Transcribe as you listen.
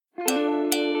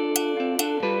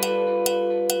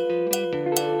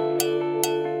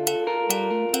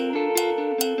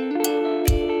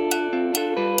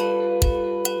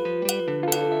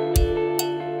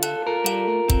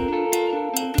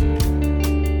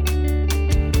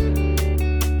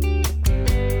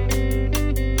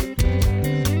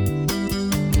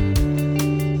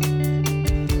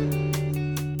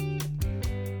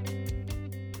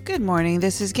morning.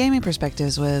 This is Gaming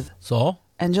Perspectives with Saul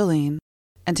and Jolene.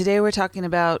 And today we're talking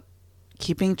about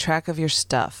keeping track of your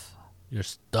stuff. Your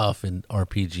stuff in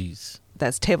RPGs.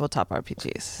 That's tabletop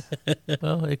RPGs.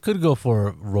 Well, it could go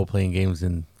for role-playing games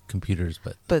in computers,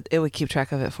 but it would keep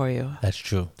track of it for you. That's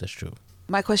true. That's true.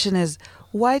 My question is,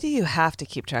 why do you have to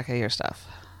keep track of your stuff?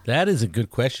 That is a good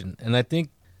question. And I think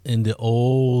in the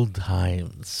old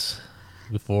times,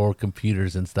 before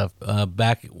computers and stuff,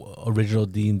 back original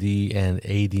D&D and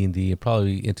AD&D, and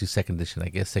probably into second edition. I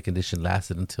guess second edition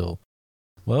lasted until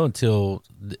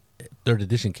the third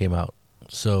edition came out.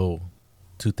 So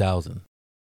 2000.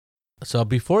 So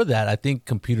before that, I think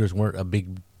computers weren't a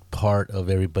big part of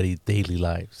everybody's daily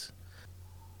lives.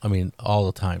 I mean, all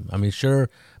the time. I mean, sure,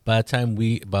 by the time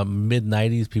about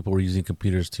mid-90s, people were using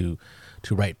computers to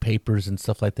write papers and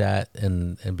stuff like that,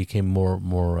 and became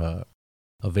more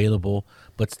available.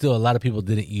 But still, a lot of people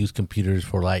didn't use computers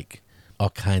for like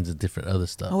all kinds of different other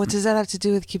stuff. What does that have to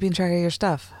do with keeping track of your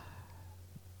stuff?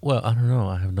 Well, I don't know.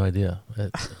 I have no idea.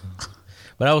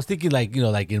 But I was thinking, like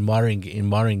in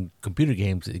modern computer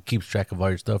games, it keeps track of all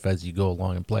your stuff as you go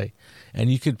along and play,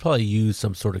 and you could probably use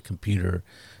some sort of computer,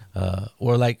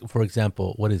 or like, for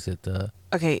example, what is it?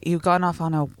 Okay, you've gone off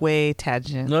on a way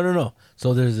tangent. No.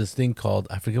 So there's this thing called,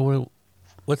 I forget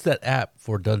what's that app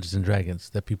for Dungeons and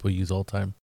Dragons that people use all the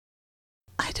time?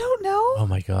 I don't know. Oh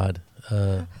my god,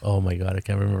 I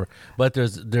can't remember. But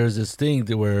there's this thing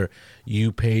where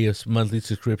you pay a monthly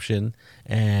subscription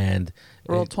and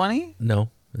Roll20?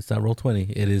 No, it's not Roll20.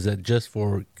 It is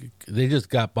they just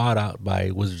got bought out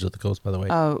by Wizards of the Coast, by the way.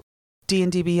 Oh,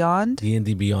 D&D Beyond?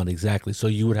 D&D Beyond, exactly. So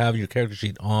you would have your character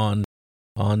sheet on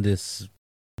this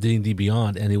D&D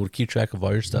Beyond, and it would keep track of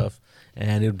all your stuff,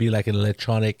 and it would be like an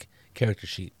electronic character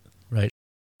sheet, right?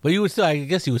 But I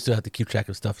guess you would still have to keep track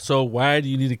of stuff. So why do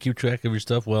you need to keep track of your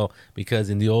stuff? Well, because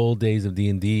in the old days of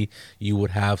D&D, you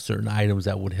would have certain items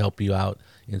that would help you out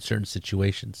in certain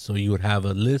situations. So you would have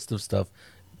a list of stuff,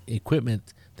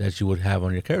 equipment that you would have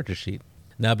on your character sheet.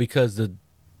 Now, because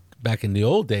back in the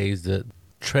old days, the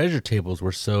treasure tables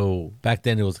were so... Back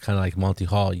then, it was kind of like Monty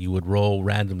Hall. You would roll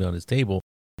randomly on this table,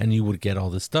 and you would get all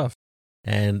this stuff.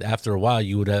 And after a while,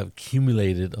 you would have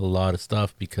accumulated a lot of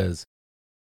stuff because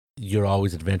you're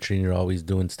always adventuring, you're always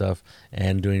doing stuff,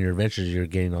 and during your adventures, you're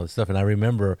getting all this stuff. And I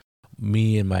remember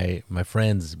me and my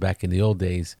friends back in the old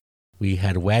days, we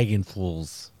had wagon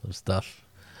fulls of stuff.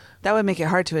 That would make it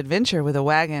hard to adventure with a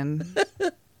wagon.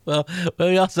 Well,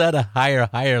 we also had a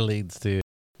hire leads to,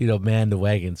 man the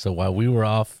wagon. So while we were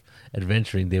off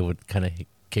adventuring, they would kind of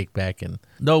kick back and...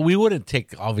 No, we wouldn't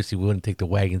take the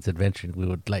wagons adventuring. We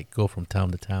would like go from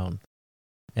town to town.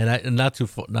 And not too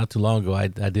long ago,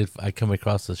 I come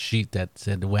across a sheet that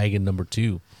said wagon number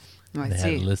 2. Oh, and it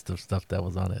had a list of stuff that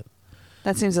was on it.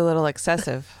 That seems a little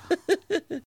excessive.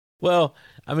 Well,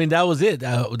 I mean, that was it.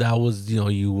 That was,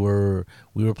 we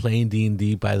were playing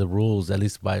D&D by the rules, at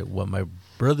least by what my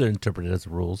brother interpreted as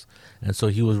the rules. And so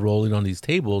he was rolling on these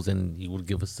tables, and he would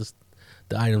give us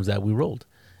the items that we rolled.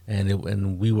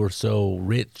 And we were so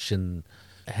rich and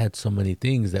had so many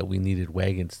things that we needed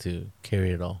wagons to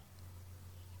carry it all.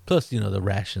 Plus, the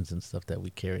rations and stuff that we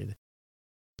carried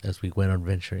as we went on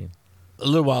venturing. A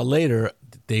little while later,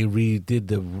 they redid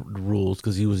the rules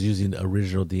because he was using the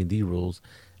original D&D rules.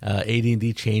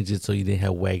 AD&D changed it so you didn't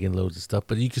have wagon loads of stuff,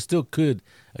 but you could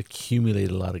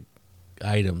accumulate a lot of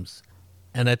items.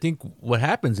 And I think what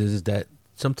happens is that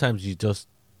sometimes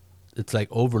it's like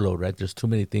overload, right? There's too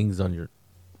many things on your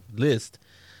list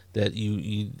that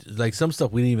you like. Some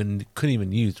stuff we couldn't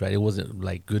even use, right? It wasn't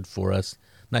like good for us.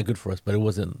 Not good for us, but it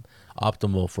wasn't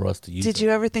optimal for us to use. Did you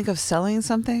ever think of selling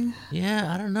something?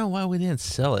 Yeah, I don't know why we didn't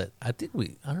sell it. I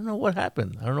don't know what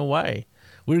happened. I don't know why.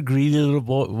 We were greedy little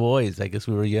boys. I guess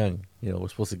we were young. We're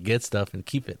supposed to get stuff and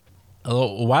keep it. A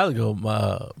while ago,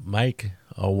 Mike,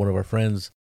 one of our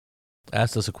friends,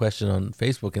 asked us a question on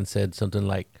Facebook and said something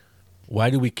like, why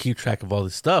do we keep track of all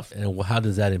this stuff? And how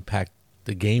does that impact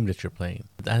the game that you're playing?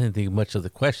 I didn't think much of the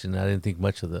question. I didn't think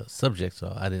much of the subject,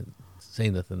 so I didn't say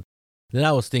nothing. Then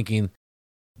I was thinking,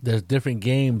 there's different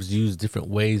games use different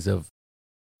ways of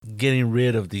getting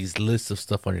rid of these lists of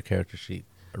stuff on your character sheet,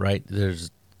 right? There's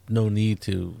no need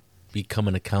to become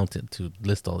an accountant to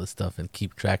list all this stuff and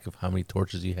keep track of how many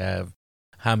torches you have,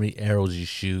 how many arrows you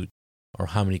shoot, or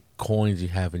how many coins you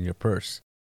have in your purse.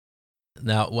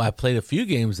 Now, I played a few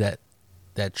games that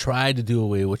tried to do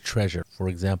away with treasure. For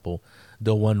example,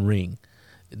 The One Ring.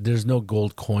 There's no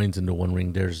gold coins in The One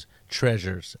Ring. There's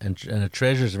treasures, and a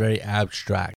treasure is very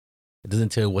abstract. It doesn't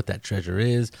tell you what that treasure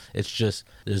is. It's just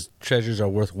there's treasures are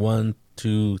worth 1,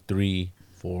 2, 3,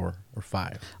 4, or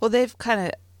 5. Well, they've kind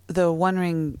of, The One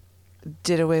Ring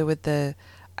did away with the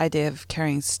idea of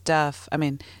carrying stuff. I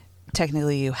mean,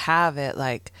 technically you have it,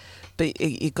 like, but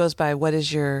it goes by what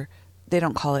is your. They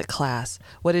don't call it class.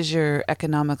 What is your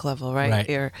economic level, right? Right.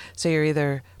 You're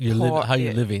either poor, how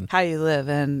you're living. how you live,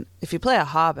 and if you play a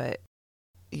Hobbit,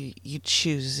 you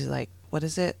choose like what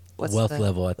is it? What's wealth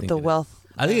level, I think. The wealth.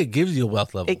 I think it gives you a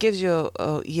wealth level. It gives you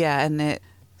yeah, and it.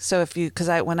 So if you, because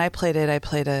when I played it, I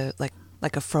played a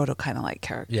like a Frodo kind of like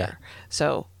character. Yeah.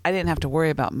 So I didn't have to worry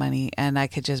about money, and I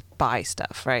could just buy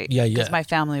stuff, right? Yeah, yeah. Because my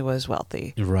family was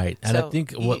wealthy. Right, and So I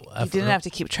think you didn't have to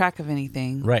keep track of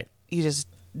anything. Right. You just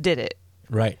did it.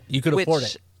 Right. You could afford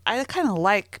it. I kind of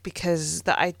like, because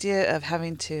the idea of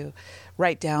having to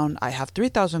write down, I have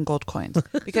 3,000 gold coins,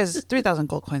 because 3,000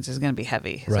 gold coins is going to be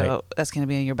heavy. Right. So that's going to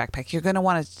be in your backpack. You're going to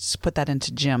want to put that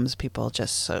into gems, people,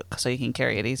 just so you can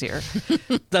carry it easier.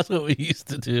 That's what we used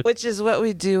to do. Which is what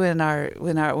we do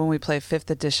when we play 5th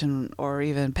edition or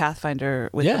even Pathfinder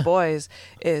with Yeah. the boys.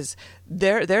 Is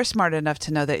they're smart enough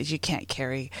to know that you can't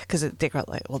carry, because they go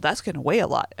like, well, that's going to weigh a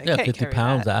lot. I Yeah, can't 50 carry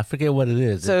pounds. that. I forget what it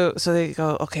is. So they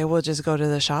go, okay, we'll just go to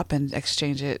the shop and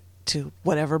exchange it to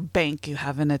whatever bank you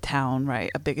have in a town, right?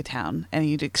 A big town, and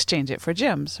you'd exchange it for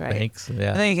gems, right? Banks,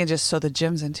 yeah. And then you can just sew the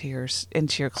gems into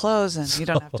your clothes, and you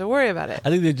don't have to worry about it. I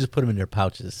think they just put them in their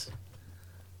pouches.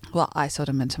 Well, I sewed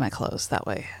them into my clothes. That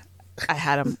way, I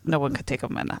had them. No one could take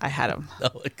them, and I had them.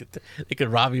 No, they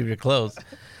could rob you of your clothes.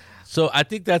 So I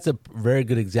think that's a very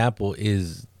good example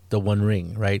is the One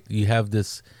Ring, right? You have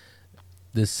this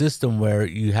system where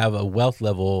you have a wealth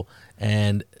level,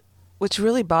 and Which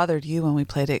really bothered you when we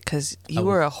played it, because you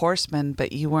were a horseman,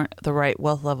 but you weren't the right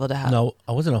wealth level to have. no,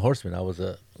 I wasn't a horseman. I was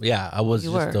You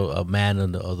just a man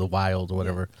of the wild or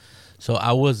whatever. So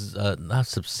I was not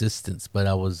subsistence, but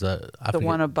I was the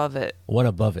one above it. one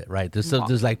above it, right?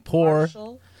 There's like poor,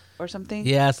 Marshall or something.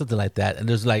 yeah, something like that, and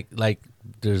there's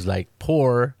like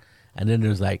poor, and then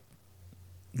there's like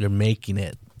you're making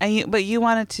it. But you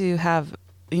wanted to have,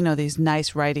 these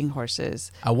nice riding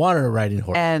horses, I wanted a riding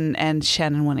horse. and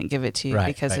Shannon wouldn't give it to you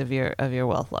Right, because right. of your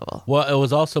wealth level. Well, it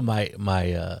was also my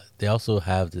they also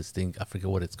have this thing, I forget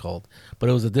what it's called, but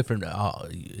it was a different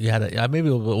you had maybe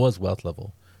it was wealth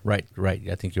level. Right,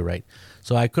 I think you're right.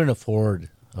 So I couldn't afford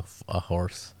a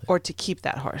horse. Or to keep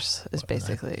that horse is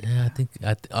basically Yeah, I think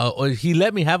he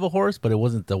let me have a horse, but it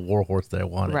wasn't the war horse that I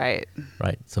wanted. right.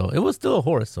 Right. So it was still a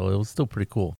horse, so it was still pretty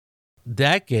cool.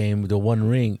 That game, the One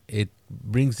Ring, it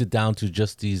brings it down to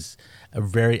just these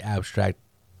very abstract,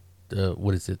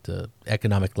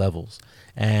 economic levels.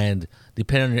 And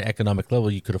depending on your economic level,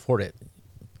 you could afford it.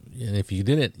 And if you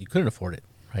didn't, you couldn't afford it,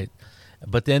 right?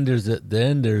 But then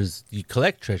there's you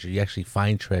collect treasure. You actually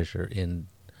find treasure in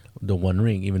the One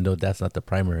Ring, even though that's not the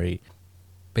primary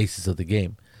basis of the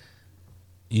game.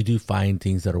 You do find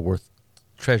things that are worth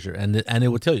treasure, and it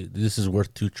will tell you this is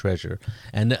worth 2 treasure,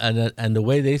 and the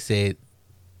way they say it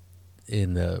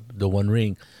in the One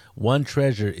Ring, 1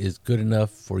 treasure is good enough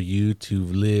for you to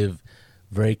live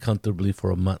very comfortably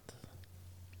for a month.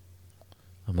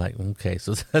 I'm like, okay,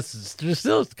 so that's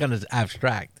still kind of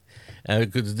abstract.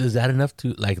 Is that enough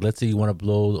to, like, let's say you want to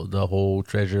blow the whole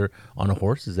treasure on a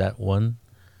horse? Is that one?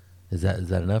 Is that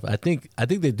enough? I think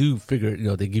they do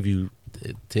figure. They give you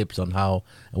tips on how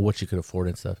and what you could afford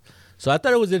and stuff. So I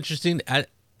thought it was interesting,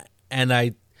 and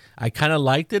I kind of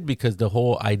liked it because the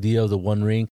whole idea of the One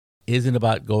Ring isn't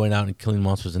about going out and killing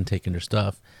monsters and taking their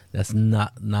stuff. That's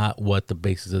not what the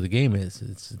basis of the game is.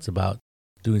 It's about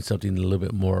doing something a little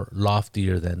bit more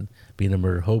loftier than being a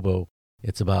murder hobo.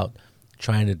 It's about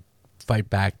trying to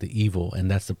fight back the evil, and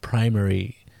that's the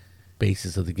primary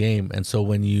basis of the game. And so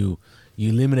when you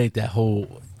eliminate that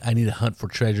whole I need to hunt for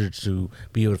treasure to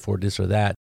be able to afford this or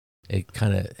that, it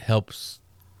kind of helps.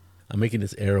 I'm making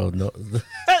this arrow. No,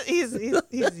 he's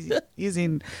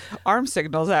using arm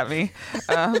signals at me.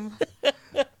 I'm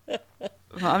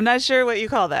not sure what you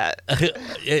call that.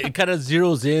 it kind of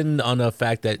zeroes in on the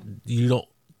fact that you don't.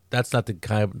 That's not the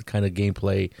kind of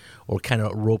gameplay or kind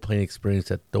of role playing experience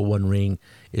that the One Ring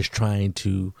is trying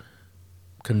to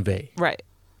convey. Right.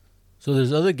 So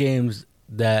there's other games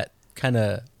that kind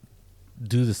of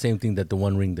do the same thing that the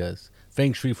One Ring does.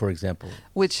 Feng Shui, for example.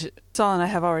 Which Saul and I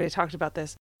have already talked about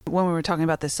this when we were talking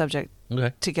about this subject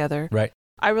together. Right.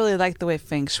 I really like the way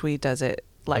Feng Shui does it.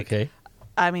 Like, okay.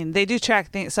 I mean, they do track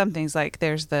some things. Like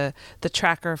there's the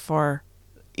tracker for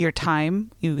your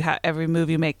time. Every move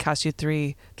you make costs you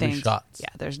 3 things. 3 shots. Yeah,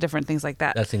 there's different things like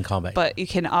that. That's in combat. But you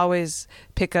can always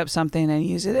pick up something and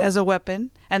use it as a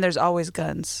weapon. And there's always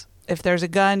guns. If there's a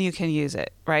gun, you can use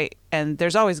it, right? And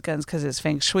there's always guns because it's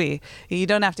feng shui. You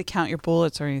don't have to count your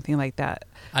bullets or anything like that.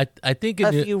 I think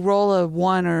If you roll a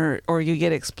 1 or you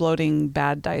get exploding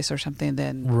bad dice or something,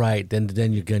 then right,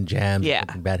 then your gun jams. Yeah.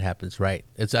 Something bad happens. Right.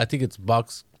 I think it's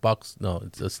box. No,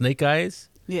 it's a snake eyes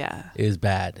yeah, is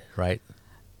bad. Right.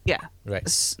 yeah.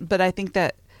 Right. But I think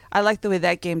that I like the way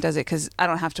that game does it because I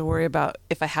don't have to worry about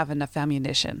if I have enough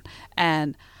ammunition.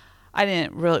 And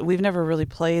we've never really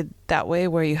played that way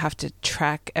where you have to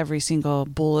track every single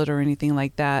bullet or anything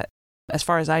like that. As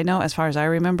far as I know, as far as I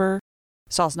remember,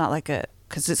 Saul's not like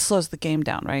because it slows the game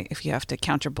down, right? If you have to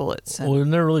count your bullets. Well, we've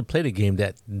never really played a game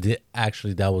that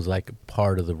that was like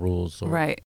part of the rules.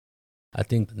 Right. I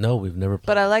think, no, we've never played.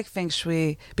 But I like feng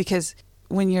shui because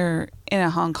when you're in a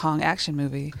Hong Kong action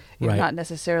movie, you're Right. not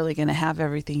necessarily going to have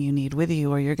everything you need with you,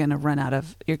 or your gun's going to run out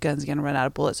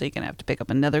of bullets, so you're going to have to pick up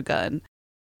another gun.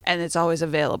 And it's always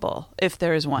available if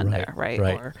there is one Right, there, right?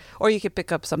 right. Or you could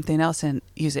pick up something else and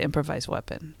use an improvised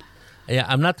weapon. Yeah,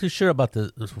 I'm not too sure about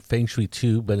the Feng Shui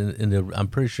 2, but I'm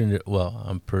pretty sure,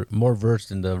 more versed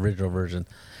in the original version.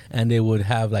 And they would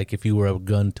have, like, if you were a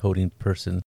gun-toting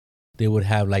person, they would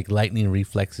have, like, lightning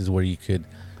reflexes where you could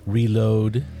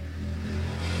reload.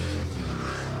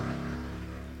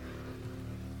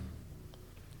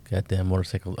 Goddamn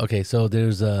motorcycle. Okay, so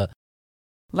there's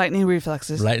Lightning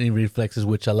reflexes. lightning reflexes,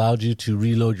 which allowed you to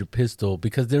reload your pistol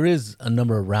because there is a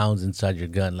number of rounds inside your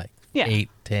gun, like Yeah. 8,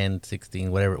 10,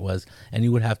 16, whatever it was. And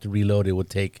you would have to reload. It would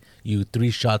take you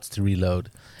 3 shots to reload.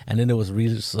 And then there was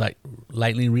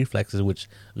lightning reflexes, which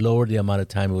lowered the amount of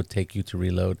time it would take you to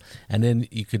reload. And then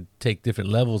you could take different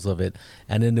levels of it.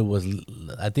 And then there was,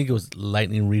 I think it was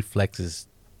lightning reflexes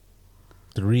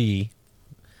 3,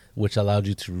 which allowed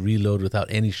you to reload without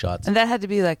any shots. And that had to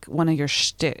be like one of your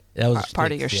shtick. That was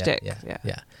part of shticks, your yeah, shtick.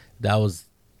 Yeah. That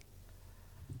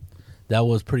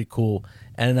was pretty cool.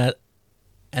 And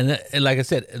like I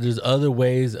said, there's other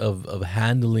ways of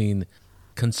handling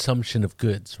consumption of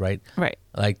goods, right? Right.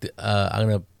 Like I'm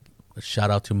gonna shout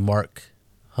out to Mark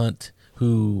Hunt,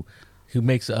 who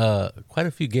makes quite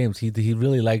a few games. He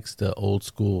really likes the old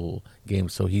school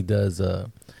games, so he does.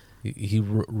 He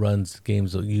runs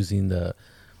games using the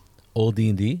old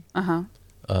D&D.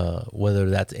 Whether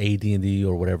that's AD&D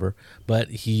or whatever, but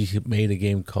he made a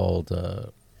game called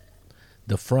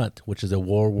The Front, which is a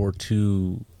World War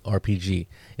II RPG.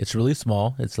 It's really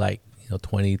small. It's like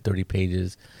 20, 30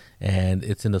 pages, and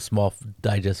it's in a small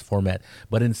digest format.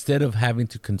 But instead of having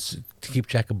to keep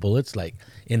track of bullets, like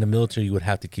in the military you would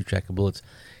have to keep track of bullets,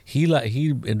 I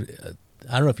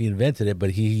don't know if he invented it,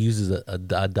 but he uses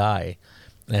a die.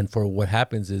 And for what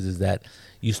happens is that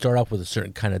you start off with a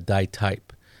certain kind of die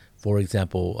type. For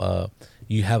example,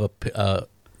 you have a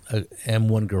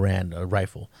M1 Garand, a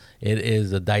rifle. It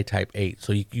is a die type 8.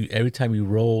 So you every time you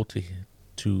roll to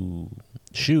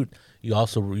shoot, you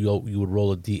would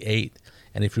roll a D8.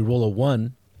 And if you roll a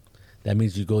 1, that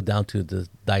means you go down to the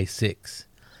die 6.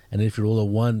 And if you roll a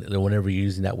 1, then whenever you're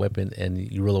using that weapon and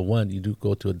you roll a 1, you do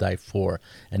go to a die 4.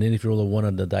 And then if you roll a 1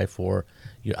 on the die 4,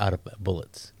 you're out of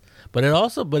bullets. But he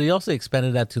also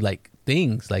expanded that to like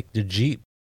things like the Jeep,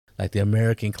 like the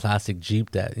American classic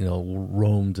Jeep that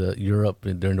roamed Europe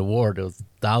during the war. There was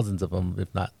thousands of them,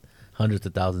 if not hundreds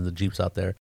of thousands of Jeeps out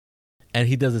there. And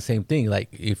he does the same thing. Like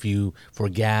if you for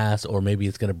gas or maybe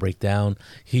it's going to break down,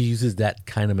 he uses that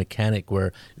kind of mechanic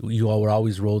where you will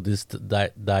always roll this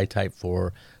die type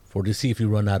for to see if you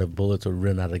run out of bullets or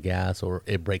run out of gas or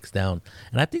it breaks down.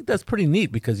 And I think that's pretty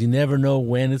neat because you never know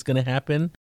when it's going to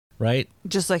happen. Right?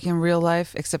 Just like in real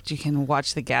life, except you can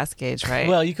watch the gas gauge, right?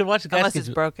 Well, you can watch the gas unless gauge it's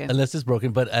broken. Unless it's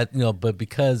broken, but but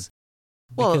because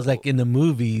like in the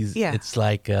movies, yeah. It's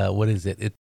like what is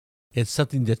it? It's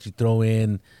something that you throw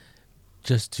in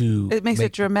just to it makes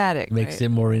it dramatic, makes right? it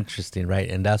more interesting, right?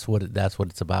 And that's what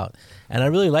it's about. And I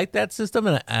really like that system,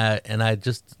 and I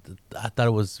thought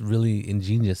it was really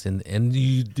ingenious, and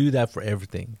you do that for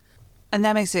everything. And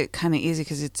that makes it kind of easy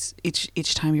because it's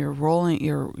each time you're rolling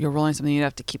something, you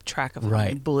have to keep track of how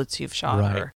many bullets you've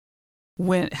shot, or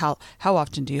how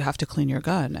often do you have to clean your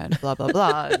gun, and blah blah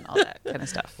blah, and all that kind of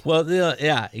stuff. Well,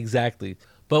 yeah, exactly.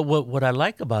 But what I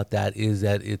like about that is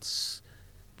that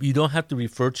you don't have to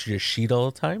refer to your sheet all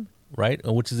the time, right?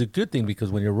 Which is a good thing because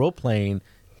when you're role playing,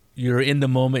 you're in the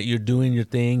moment, you're doing your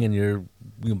thing, and you're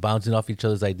bouncing off each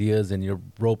other's ideas, and you're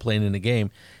role playing in the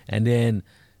game, and then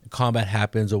combat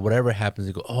happens or whatever happens,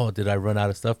 you go, oh, did I run out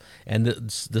of stuff? And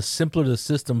the simpler the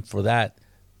system for that,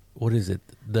 what is it?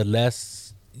 The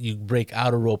less you break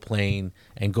out of role playing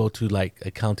and go to like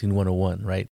accounting 101,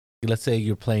 right? Let's say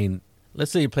you're playing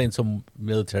some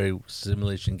military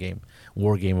simulation game,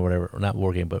 war game or whatever, or not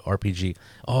war game, but RPG.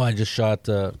 Oh, I just shot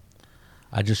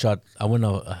I just shot. I went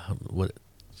with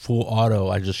full auto.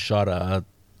 I just shot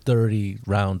 30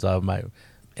 rounds out of my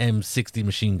M60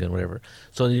 machine gun, whatever.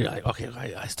 So you're like, okay,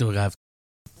 I still have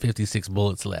 56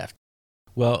 bullets left.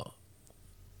 Well,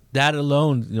 that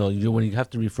alone, when you have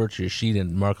to refer to your sheet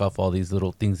and mark off all these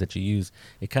little things that you use,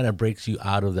 it kind of breaks you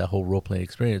out of that whole role playing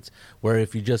experience. Where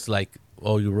if you just like,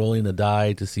 oh, you're rolling the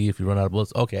die to see if you run out of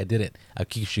bullets. Okay, I did it. I'll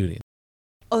keep shooting.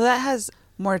 Well, that has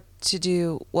more to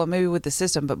do, well, maybe with the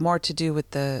system, but more to do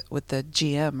with the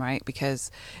GM, right? Because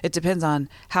it depends on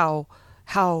how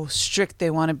strict they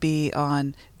want to be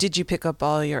on, did you pick up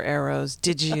all your arrows?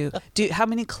 How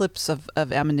many clips of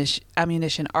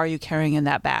ammunition are you carrying in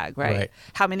that bag, right?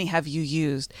 How many have you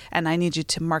used? And I need you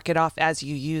to mark it off as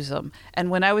you use them. And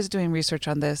when I was doing research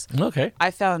on this, okay,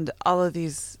 I found all of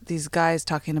these guys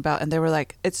talking about, and they were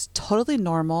like, it's totally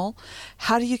normal.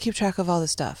 How do you keep track of all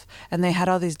this stuff? And they had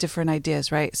all these different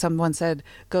ideas, right? Someone said,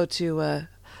 go to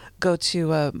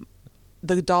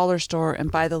the dollar store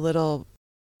and buy the little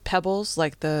pebbles,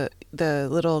 like the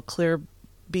little clear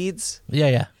beads,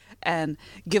 and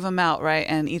give them out, right?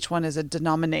 And each one is a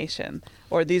denomination,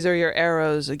 or these are your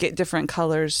arrows, get different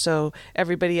colors so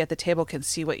everybody at the table can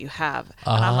see what you have.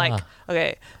 And I'm like,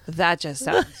 okay, that just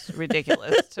sounds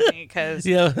ridiculous to me, because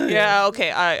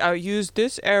okay, I used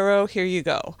this arrow, here you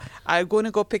go, I'm going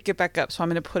to go pick it back up, so I'm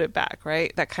going to put it back,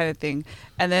 right? That kind of thing.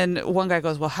 And then one guy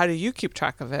goes, well, how do you keep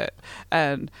track of it?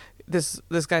 And this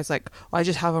guy's like, well, I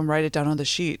just have them write it down on the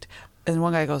sheet. And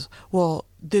one guy goes, well,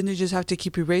 then you just have to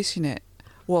keep erasing it.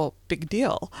 Well, big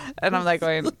deal. And I'm like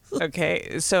going,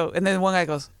 okay. So, and then one guy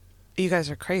goes, you guys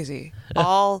are crazy.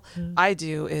 All I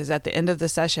do is at the end of the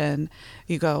session,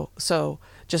 you go, so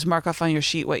just mark off on your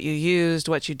sheet what you used,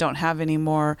 what you don't have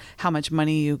anymore, how much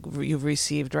money you've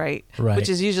received, right? Which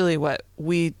is usually what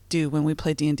we do when we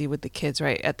play D&D with the kids,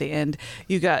 right? At the end,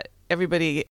 you got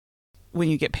everybody. When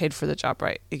you get paid for the job,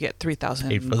 right, you get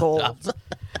 3,000 gold,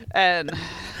 and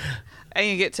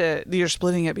you're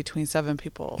splitting it between 7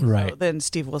 people, right? So then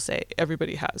Steve will say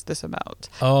everybody has this amount.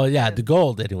 Oh yeah, and the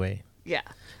gold anyway. Yeah.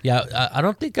 I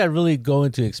don't think I really go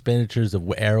into expenditures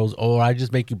of arrows, or I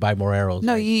just make you buy more arrows.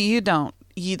 No, right? you don't.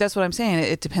 That's what I'm saying.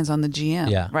 It depends on the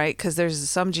GM, right? Because there's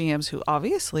some GMs who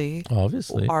obviously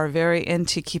are very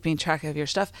into keeping track of your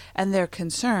stuff, and they're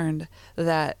concerned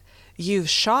that you've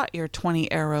shot your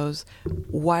 20 arrows.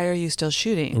 Why are you still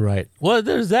shooting? Right. Well,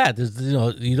 there's that.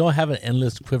 You don't have an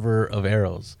endless quiver of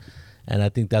arrows, and I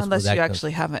think that's unless you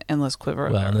actually have an endless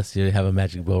quiver. Well, unless you have a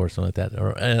magic bow or something like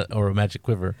that, or a magic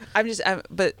quiver.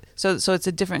 But it's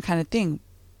a different kind of thing.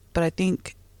 But I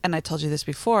think, and I told you this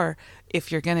before,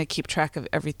 if you're going to keep track of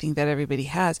everything that everybody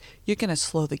has, you're going to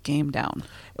slow the game down.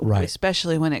 Right.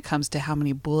 Especially when it comes to how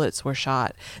many bullets were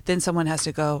shot. Then someone has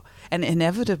to go, and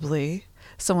inevitably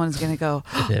someone's going to go,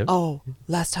 oh,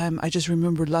 I just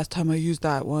remembered last time I used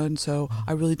that one, so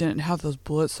I really didn't have those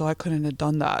bullets, so I couldn't have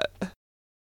done that.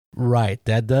 Right,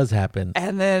 that does happen.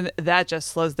 And then that just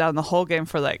slows down the whole game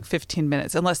for like 15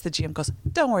 minutes, unless the GM goes,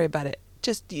 don't worry about it,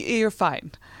 just, you're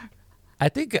fine. I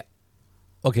think,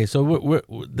 okay, so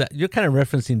you're kind of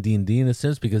referencing D&D in a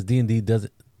sense, because D&D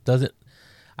doesn't,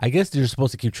 I guess you're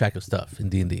supposed to keep track of stuff in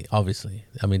D&D, obviously.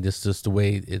 I mean, this is just the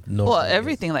way it normally Well,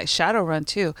 everything, like Shadowrun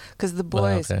too, because the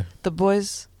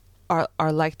boys are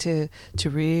like to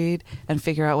read and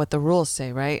figure out what the rules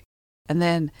say, right? And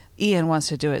then Ian wants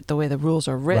to do it the way the rules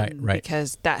are written, right.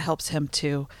 because that helps him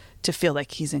to feel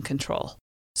like he's in control.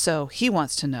 So he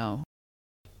wants to know,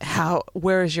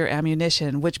 where is your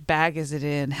ammunition? Which bag is it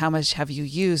in? How much have you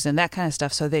used? And that kind of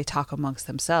stuff. So they talk amongst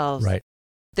themselves. Right.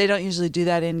 They don't usually do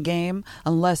that in game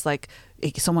unless like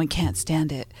someone can't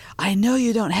stand it. I know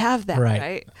you don't have that,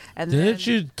 right? And didn't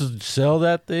you sell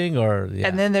that thing, or? Yeah.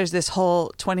 And then there's this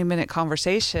whole 20-minute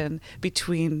conversation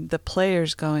between the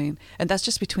players going, and that's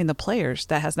just between the players.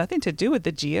 That has nothing to do with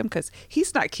the GM, because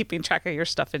he's not keeping track of your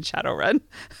stuff in Shadowrun.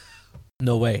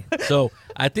 No way. So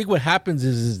I think what happens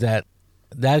is that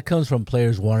comes from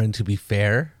players wanting to be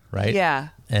fair, right? Yeah.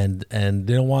 And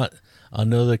they don't want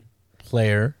another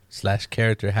player /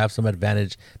 character have some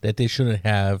advantage that they shouldn't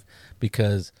have,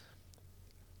 because,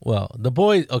 well, the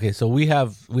boys, okay, so we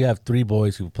have 3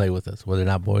 boys who play with us. Well, they're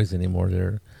not boys anymore,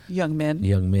 they're young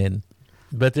men,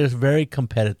 but they're very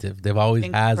competitive. They've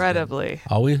always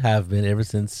always have been ever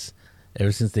since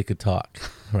they could talk,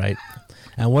 right?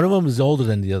 And one of them is older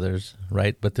than the others,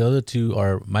 right? But the other 2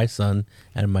 are my son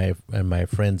and my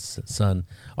friend's son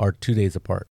are 2 days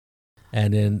apart.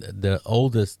 And then their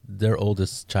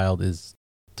oldest child is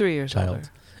 3 years older.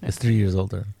 It's 3 years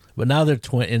older. But now they're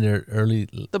in their early.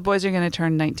 The boys are going to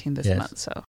turn 19 this month,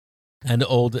 so. And the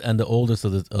oldest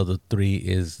of the 3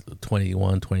 is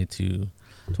 21, 22.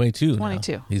 22.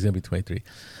 22. Now. He's going to be 23.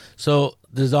 So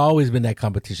there's always been that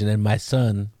competition. And my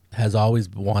son has always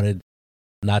wanted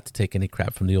not to take any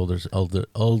crap from the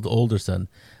older son.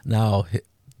 Now,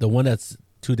 the one that's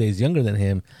 2 days younger than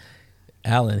him,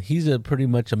 Alan, he's pretty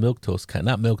much a milquetoast kind.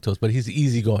 Not milquetoast, but he's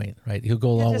easygoing, right? He'll go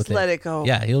along with it. Just let it go.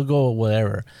 Yeah, he'll go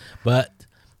whatever. But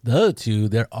the other two,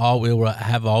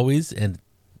 have always, and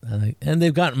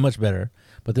they've gotten much better,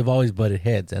 but they've always butted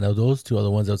heads. And those two are the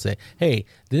ones that would say, hey,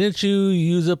 didn't you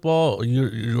use up all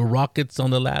your rockets on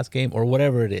the last game or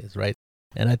whatever it is, right?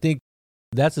 And I think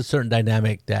that's a certain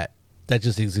dynamic that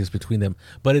just exists between them.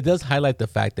 But it does highlight the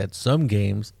fact that some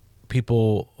games,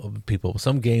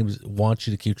 some games want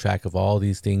you to keep track of all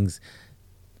these things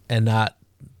and not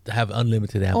have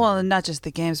unlimited ammo. Well, and not just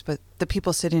the games, but the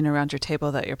people sitting around your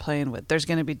table that you're playing with. There's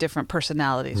going to be different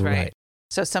personalities, right?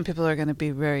 So some people are going to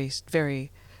be very,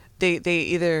 very, they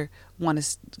either want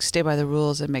to stay by the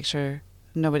rules and make sure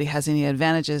nobody has any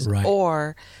advantages,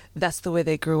 or that's the way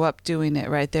they grew up doing it,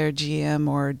 right? Their GM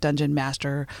or dungeon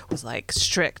master was like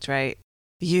strict, right?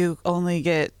 You only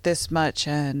get this much,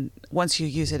 and once you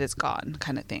use it, it's gone,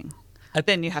 kind of thing.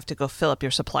 Then you have to go fill up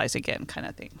your supplies again, kind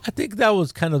of thing. I think that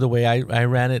was kind of the way I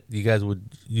ran it. You guys would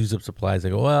use up supplies. I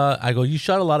go, you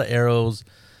shot a lot of arrows.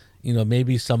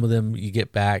 Maybe some of them you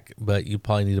get back, but you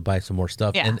probably need to buy some more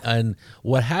stuff. Yeah. And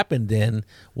what happened then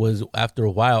was after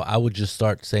a while, I would just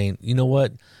start saying, you know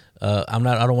what? I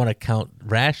don't want to count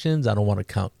rations. I don't want to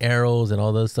count arrows and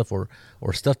all that stuff or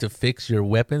stuff to fix your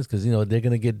weapons because, they're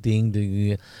going to get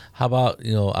dinged. How about,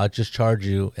 I'll just charge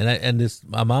you. And this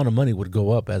amount of money would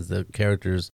go up as the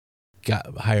characters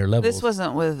got higher levels. This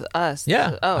wasn't with us.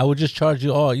 Yeah. Oh. I would just charge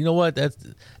you. Oh, you know what? That's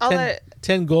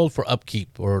 10 gold for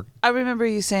upkeep. Or I remember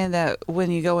you saying that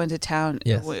when you go into town,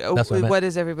 yes, that's what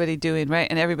is everybody doing, right?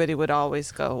 And everybody would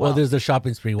always go, well there's the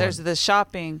shopping spree. There's the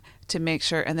shopping to make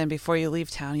sure, and then before you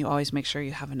leave town, you always make sure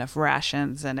you have enough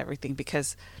rations and everything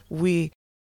because we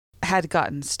had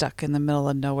gotten stuck in the middle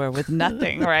of nowhere with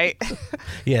nothing, right?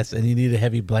 Yes, and you need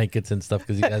heavy blankets and stuff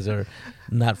because you guys are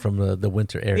not from the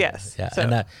winter area. Yes. Yeah. So,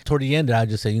 and toward the end, I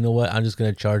just say, you know what? I'm just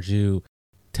going to charge you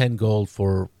 10 gold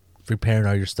for repairing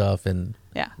all your stuff and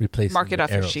replacing mark it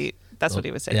off arrows. your sheet. That's what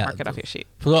he would say. Mark it off your sheet.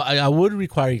 So I would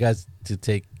require you guys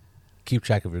to keep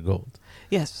track of your gold.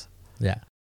 Yes. Yeah.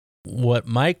 What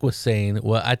Mike was saying,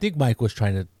 I think Mike was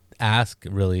trying to ask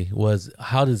really was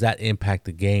how does that impact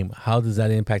the game? How does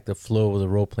that impact the flow of the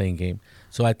role-playing game?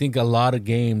 So I think a lot of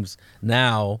games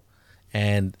now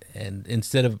and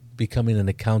instead of becoming an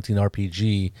accounting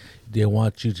RPG, they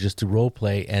want you just to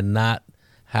role-play and not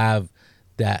have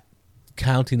that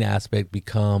counting aspect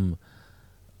become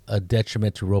a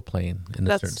detriment to role-playing in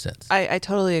a certain sense. I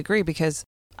totally agree because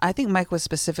I think Mike was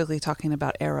specifically talking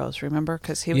about arrows, remember?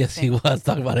 Because he was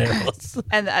talking about arrows.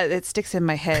 And it sticks in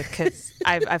my head because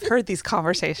I've heard these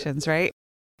conversations, right?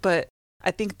 But I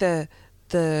think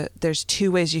there's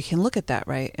two ways you can look at that,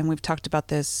 right? And we've talked about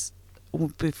this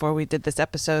before we did this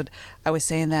episode. I was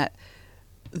saying that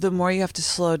the more you have to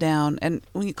slow down, and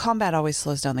combat always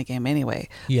slows down the game anyway.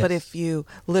 Yes. But if you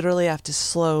literally have to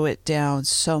slow it down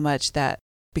so much that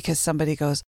because somebody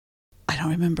goes, I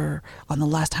don't remember on the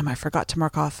last time I forgot to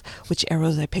mark off which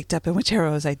arrows I picked up and which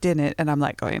arrows I didn't. And I'm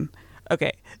like going,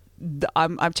 okay,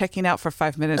 I'm checking out for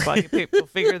 5 minutes while you people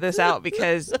figure this out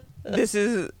because this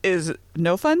is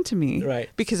no fun to me. Right.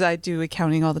 Because I do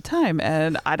accounting all the time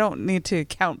and I don't need to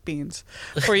count beans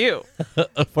for you.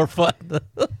 For fun.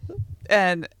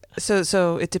 And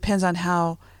so it depends on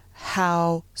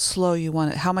how slow you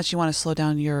want it, how much you want to slow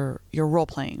down your role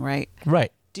playing, right?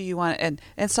 Right. Do you want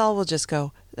and Saul will just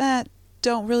go,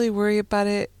 don't really worry about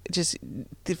it. Just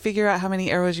figure out how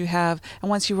many arrows you have, and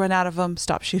once you run out of them,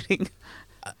 stop shooting.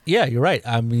 Yeah, you're right.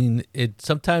 I mean,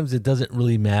 sometimes it doesn't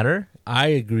really matter. I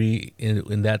agree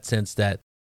in that sense that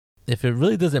if it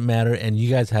really doesn't matter and you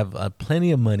guys have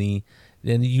plenty of money,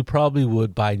 then you probably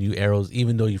would buy new arrows,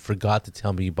 even though you forgot to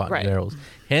tell me you bought new arrows.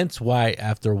 Hence why,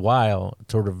 after a while,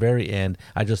 toward the very end,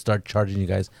 I just start charging you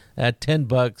guys at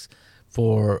 $10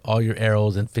 for all your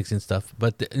arrows and fixing stuff.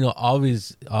 But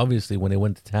obviously when they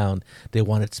went to town, they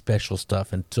wanted special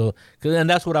stuff, and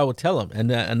that's what I would tell them.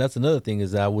 And that's another thing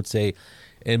is that I would say,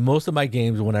 in most of my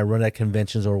games, when I run at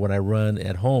conventions or when I run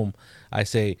at home, I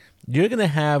say you're gonna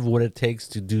have what it takes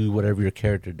to do whatever your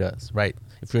character does, right?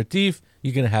 If you're a thief,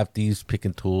 you're gonna have thieves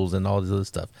picking tools and all this other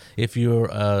stuff. If you're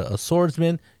a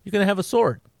swordsman, you're gonna have a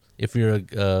sword. If you're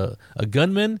a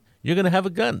gunman, you're gonna have a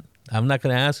gun. I'm not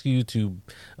going to ask you to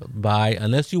buy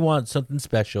unless you want something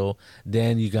special.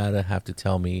 Then you gotta have to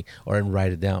tell me or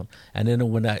write it down. And then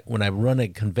when I run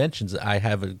at conventions, I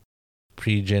have a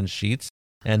pre-gen sheets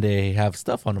and they have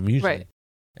stuff on them usually. Right.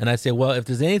 And I say, well, if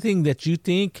there's anything that you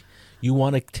think you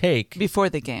want to take before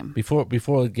the game.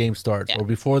 before the game starts, Yeah. or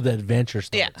before the adventure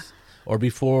starts, Yeah. or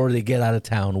before they get out of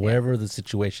town, wherever the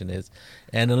situation is.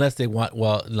 And unless they want,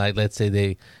 well, like let's say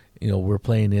they, we're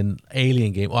playing in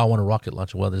Alien game. Oh, I want a rocket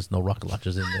launcher. Well, there's no rocket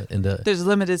launchers in the There's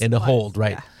limited in the supplies. hold,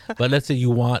 right? Yeah. But let's say you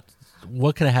want,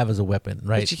 what can I have as a weapon,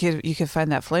 right? But you could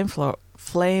find that flame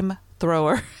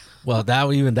thrower. Well, that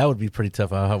would be pretty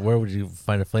tough. Where would you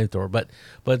find a flamethrower? But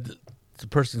the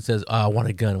person says, "Oh, I want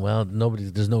a gun." Well,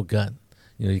 there's no gun.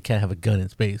 You can't have a gun in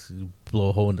space. You blow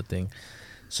a hole in the thing.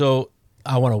 So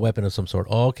I want a weapon of some sort.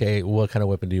 Oh, okay, what kind of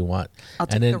weapon do you want? I'll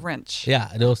take the wrench. Yeah,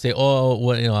 they'll say, "Oh,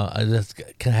 what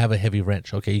can I have a heavy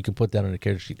wrench?" Okay, you can put that on the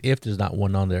character sheet if there's not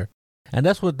one on there. And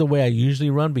that's the way I usually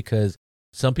run, because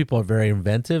some people are very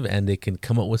inventive and they can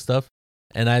come up with stuff.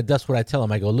 And that's what I tell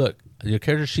them. I go, look, your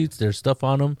character sheets, there's stuff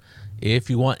on them. If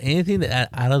you want anything out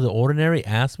of the ordinary,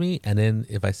 ask me. And then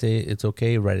if I say it's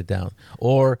okay, write it down.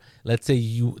 Or let's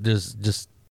say there's just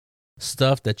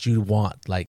stuff that you want.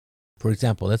 Like, for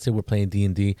example, let's say we're playing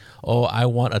D&D. Oh, I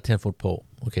want a 10-foot pole.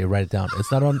 Okay, write it down.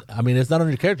 It's not on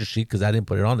your character sheet because I didn't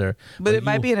put it on there. But it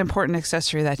might be an important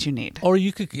accessory that you need. Or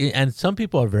you could, and some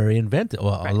people are very inventive.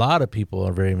 Well, Right. A lot of people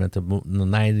are very inventive.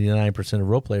 99% of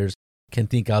role players can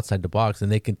think outside the box,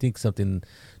 and they can think something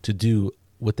to do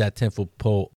with that 10-foot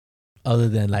pole other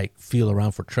than like feel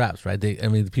around for traps, right?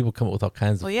 People come up with all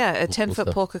kinds of. Well, yeah, a cool 10-foot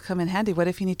stuff. pole could come in handy. What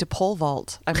if you need to pole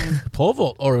vault? I mean, Pole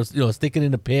vault, or stick it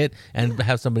in a pit and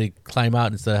have somebody climb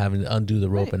out instead of having to undo the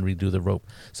rope Right. and redo the rope.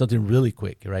 Something really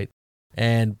quick, right?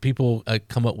 And people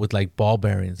come up with like ball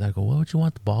bearings. I go, what would you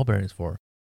want the ball bearings for?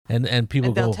 And people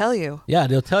and they'll go, tell you. yeah,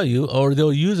 they'll tell you, or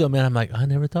they'll use them, and I'm like, I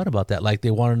never thought about that. Like they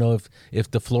want to know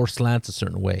if the floor slants a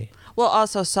certain way. Well,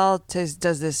 also Saul does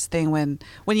this thing when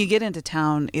you get into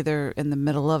town, either in the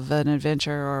middle of an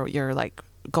adventure or you're like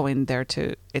going there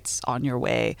it's on your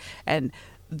way. And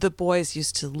the boys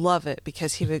used to love it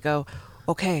because he would go,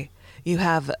 okay, you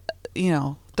have,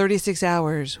 36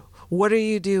 hours. What are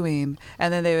you doing?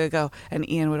 And then they would go, and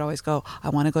Ian would always go, I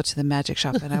want to go to the magic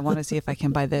shop and I want to see if I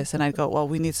can buy this. And I'd go, well,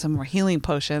 we need some more healing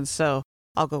potions, so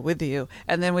I'll go with you.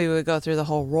 And then we would go through the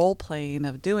whole role playing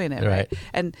of doing it, right?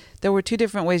 And there were two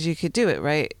different ways you could do it,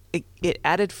 right? It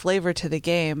added flavor to the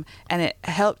game, and it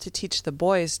helped to teach the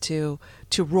boys to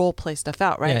role play stuff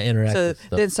out, right? Yeah, interactive So stuff.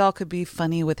 then Saul could be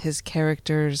funny with his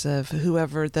characters of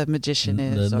whoever the magician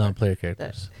is, The or non-player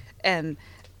characters. and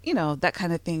that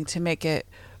kind of thing to make it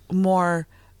more,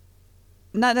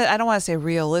 not, I don't want to say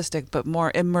realistic, but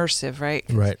more immersive, right?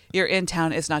 'Cause Right. You're in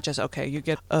town. It's not just, okay, you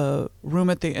get a room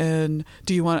at the inn.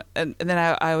 Do you want, and then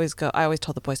I always tell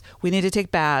the boys, we need to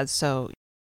take baths. So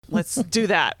let's do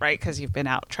that, right? Because you've been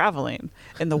out traveling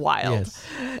in the wild. Yes.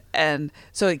 And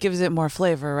so it gives it more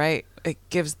flavor, right? It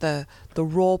gives the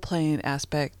role playing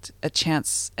aspect a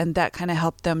chance, and that kind of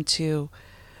helped them to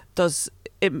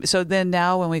so then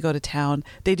now when we go to town,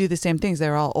 they do the same things.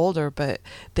 They're all older, but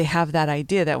they have that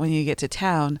idea that when you get to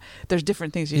town, there's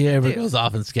different things you can Everybody do. goes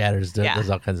off and scatters. Yeah. There's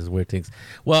all kinds of weird things.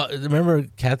 Well, remember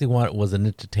Kathy was an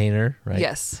entertainer, right?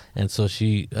 Yes. And so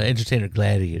she entertainer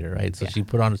gladiator, right? So Yeah. she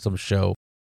put on some show,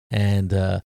 and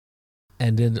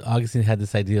then Augustine had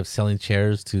this idea of selling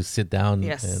chairs to sit down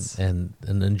Yes. and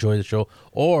enjoy the show.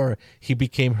 Or he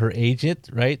became her agent,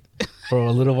 right, for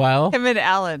a little while. Him and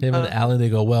Alan. Him and Alan, they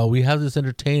go, well, we have this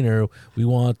entertainer. We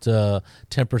want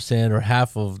 10% or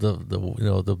half of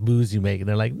the booze you make. And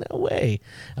they're like, no way.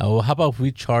 Well, how about if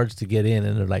we charge to get in?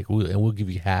 And they're like, we'll give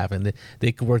you half. And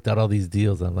they worked out all these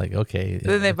deals. I'm like, okay.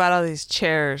 Then they bought all these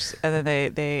chairs, and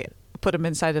then they put them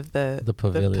inside of the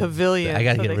pavilion. I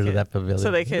got to get rid of that pavilion. so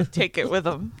they could take it with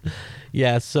them.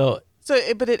 Yeah,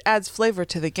 But it adds flavor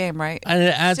to the game, right? and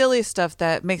it adds, Silly stuff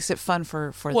that makes it fun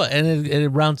for well, and it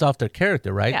rounds off their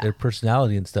character, right? Yeah. Their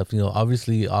personality and stuff.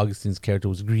 Obviously Augustine's character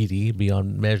was greedy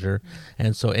beyond measure,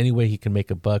 and so any way he can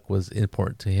make a buck was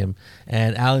important to him.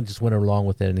 And Alan just went along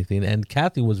with anything. And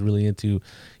Kathy was really into,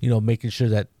 making sure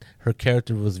that her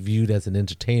character was viewed as an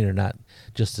entertainer, not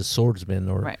just a swordsman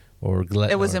or Right.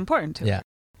 It it was important to her.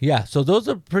 Yeah. So those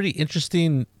are pretty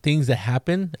interesting things that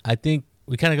happen. I think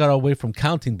we kind of got away from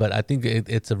counting, but I think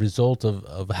it's a result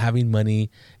of having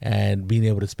money and being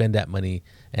able to spend that money,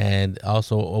 and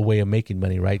also a way of making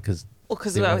money, right? Because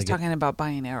I was talking about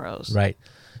buying arrows. right.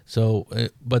 So,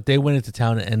 but they went into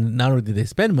town, and not only did they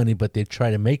spend money, but they try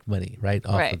to make money, right,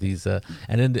 off Right. of these. And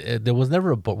then there was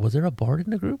never was there a bard in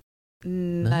the group? I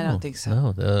don't think so.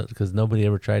 No, because nobody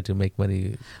ever tried to make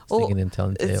money singing and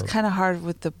telling tales. It's kind of hard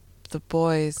with the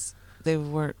boys. They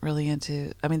weren't really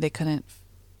into. I mean, they couldn't.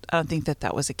 I don't think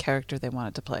that was a character they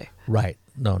wanted to play. Right.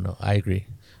 No, I agree.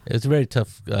 It's a very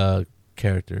tough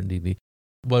character in D&D.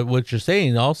 But what you're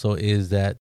saying also is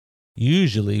that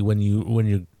usually when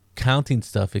you're counting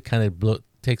stuff, it kind of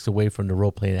takes away from the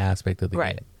role playing aspect of the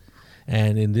Right. game.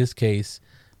 And in this case,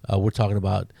 we're talking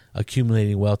about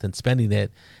accumulating wealth and spending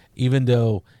it, even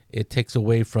though it takes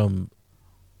away from.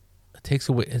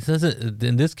 It doesn't.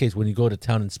 In this case, when you go to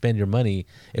town and spend your money,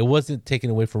 it wasn't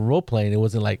taken away from role playing. It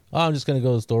wasn't like, oh, I'm just gonna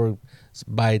go to the store,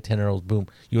 buy 10 arrows, boom.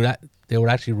 They would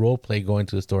actually role play going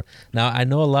to the store. Now I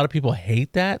know a lot of people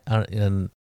hate that, and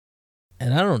I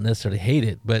don't necessarily hate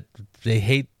it, but they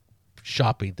hate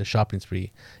the shopping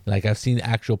spree. Like I've seen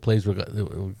actual plays where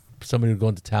somebody would go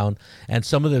into town, and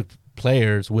some of the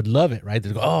players would love it, right?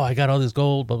 They go, oh, I got all this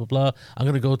gold, blah blah blah. I'm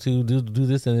gonna go to do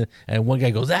this, and one guy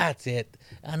goes, that's it,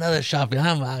 another shopping.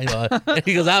 I'm out, and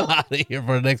he goes, I'm out of here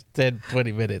for the next 10,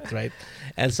 20 minutes, right?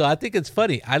 And so I think it's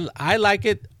funny. I like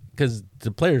it because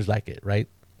the players like it, right?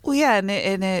 Well, yeah,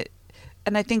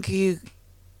 and I think you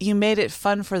made it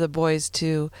fun for the boys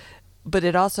too, but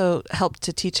it also helped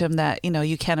to teach them that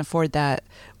you can't afford that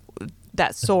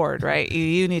sword, right?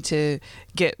 You need to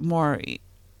get more.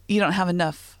 You don't have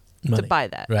enough Money. to buy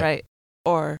that, right?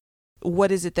 Or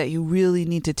what is it that you really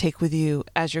need to take with you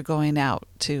as you're going out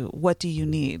to? What do you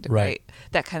need, right?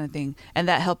 That kind of thing, and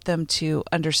that helped them to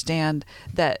understand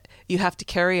that you have to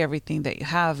carry everything that you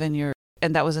have in your.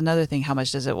 And that was another thing. How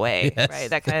much does it weigh? Yes. Right,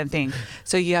 that kind of thing.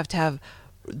 So you have to have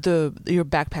your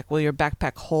backpack. Will your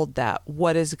backpack hold that?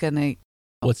 What is gonna?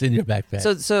 What's in your backpack?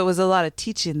 So it was a lot of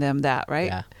teaching them that, right?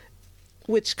 Yeah.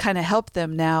 Which kind of helped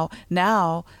them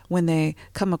now when they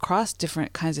come across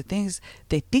different kinds of things,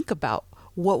 they think about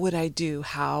what would I do?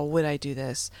 How would I do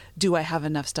this? Do I have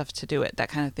enough stuff to do it? That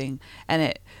kind of thing.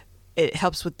 And it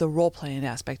helps with the role playing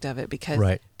aspect of it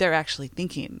because they're actually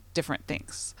thinking different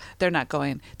things. They're not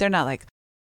like,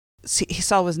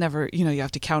 Saul was never, you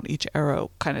have to count each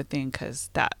arrow kind of thing, because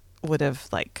that would have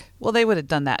they would have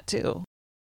done that too.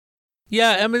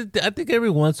 Yeah, I mean, I think every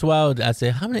once in a while I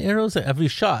say, how many arrows have you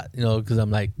shot?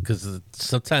 Because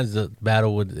sometimes the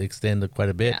battle would extend quite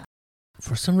a bit. Yeah.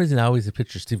 For some reason, I always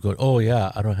picture Steve going, oh,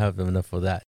 yeah, I don't have enough for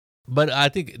that. But I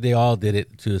think they all did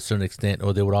it to a certain extent,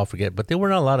 or they would all forget. But there were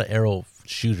not a lot of arrow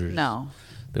shooters. No.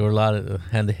 There were a lot of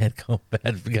hand-to-hand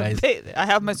combat guys. I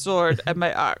have my sword and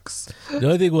my axe. The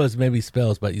only thing was maybe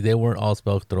spells, but they weren't all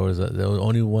spell throwers. The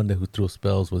only one who threw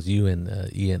spells was you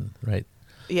and Ian, right?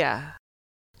 Yeah.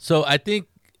 So I think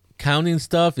counting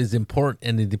stuff is important,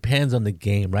 and it depends on the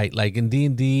game, right? Like in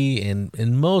D&D and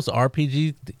in most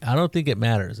RPG, I don't think it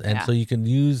matters. And so you can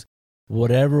use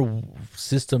whatever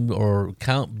system or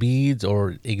count beads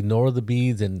or ignore the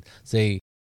beads and say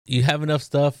you have enough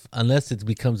stuff, unless it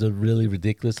becomes a really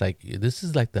ridiculous, like this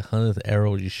is like the 100th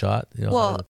arrow you shot.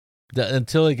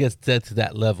 Until it gets to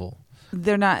that level.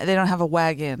 They don't have a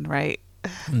wagon, right?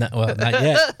 Not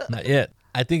yet. Not yet.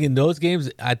 I think in those games,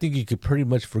 I think you could pretty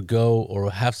much forgo or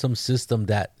have some system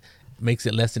that makes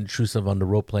it less intrusive on the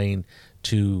role playing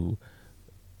to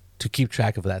keep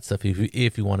track of that stuff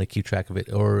if you want to keep track of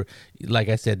it. Or like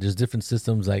I said, there's different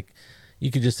systems. Like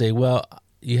you could just say, well,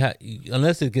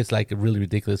 unless it gets like really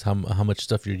ridiculous how much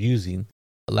stuff you're using.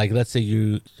 Like let's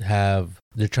say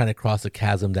they're trying to cross a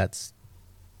chasm that's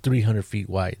 300 feet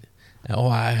wide. Oh,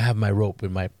 I have my rope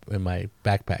in my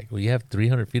backpack. Well, you have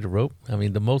 300 feet of rope? I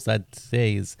mean, the most I'd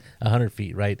say is 100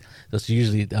 feet, right? That's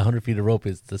usually 100 feet of rope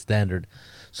is the standard.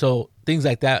 So things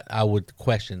like that I would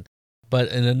question. But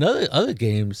in other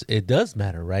games, it does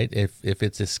matter, right? If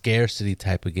it's a scarcity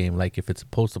type of game, like if it's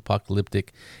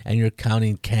post-apocalyptic and you're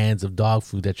counting cans of dog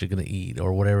food that you're going to eat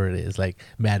or whatever it is, like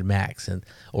Mad Max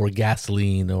or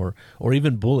gasoline or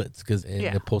even bullets, because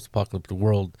in the post-apocalyptic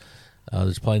world,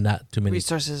 there's probably not too many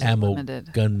resources ammo,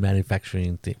 limited. Gun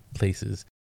manufacturing places.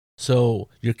 So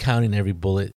you're counting every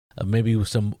bullet. Maybe with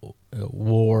some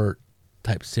war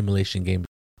type simulation game,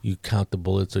 you count the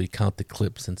bullets or you count the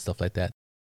clips and stuff like that.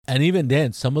 And even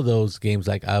then, some of those games,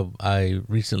 like I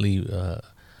recently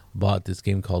bought this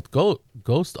game called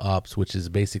Ghost Ops, which is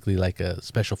basically like a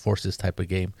special forces type of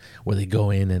game where they go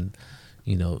in and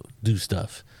do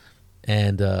stuff,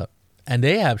 and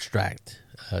they abstract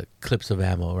clips of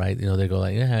ammo, right? They go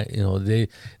like,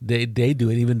 they do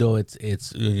it, even though it's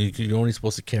you're only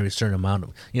supposed to carry a certain amount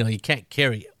of, you can't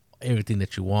carry everything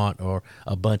that you want or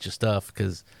a bunch of stuff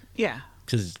because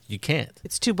you can't.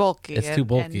 It's too bulky. It's too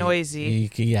bulky and noisy.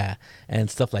 And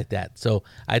stuff like that. So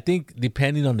I think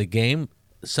depending on the game,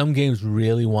 some games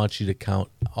really want you to count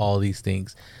all these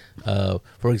things.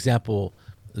 For example,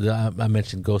 I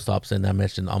mentioned Ghost Ops, and I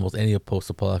mentioned almost any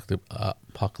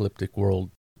post-apocalyptic world,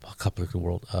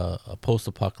 a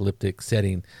post-apocalyptic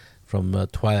setting from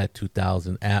Twilight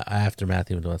 2000,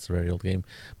 Aftermath, even though that's a very old game.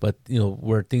 But,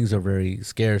 where things are very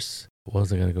scarce. What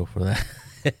was I going to go for that?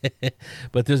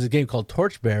 But there's a game called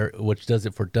Torchbearer, which does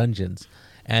it for dungeons.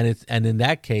 and in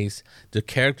that case, the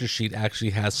character sheet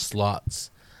actually has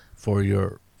slots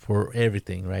for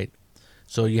everything, right?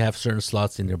 So you have certain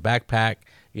slots in your backpack,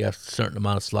 you have a certain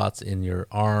amount of slots in your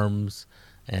arms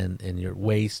and in your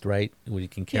waist, right, where you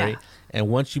can carry. Yeah. And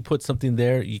once you put something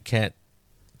there, you can't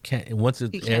once the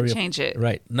You area can't change it.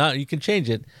 right. Not you can change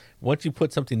it. Once you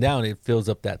put something down, it fills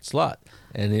up that slot,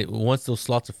 and once those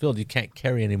slots are filled, you can't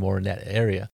carry anymore in that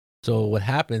area. So what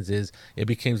happens is it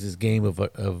becomes this game of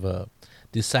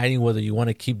deciding whether you want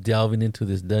to keep delving into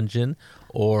this dungeon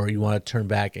or you want to turn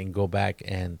back and go back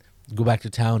to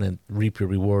town and reap your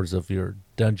rewards of your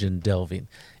dungeon delving.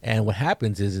 And what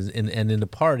happens is in the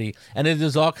party, and then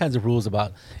there's all kinds of rules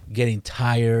about getting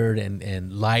tired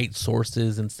and light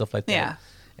sources and stuff like that. Yeah.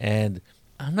 And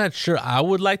I'm not sure I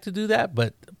would like to do that,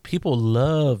 but people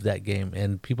love that game,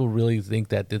 and people really think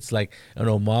that it's like an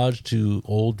homage to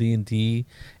old D&D,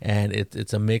 and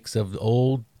it's a mix of the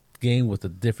old game with a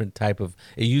different type of.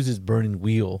 It uses Burning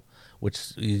Wheel,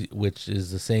 which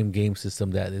is the same game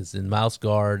system that is in Mouse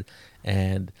Guard,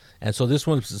 and so this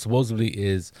one supposedly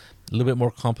is a little bit more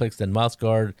complex than Mouse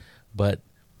Guard, but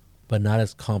not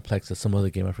as complex as some other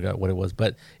game. I forgot what it was,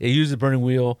 but it uses Burning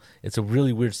Wheel. It's a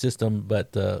really weird system,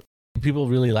 but people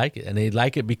really like it, and they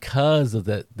like it because of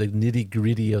the nitty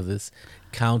gritty of this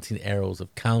counting arrows,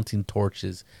 of counting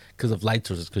torches, because of light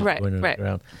sources, because you're going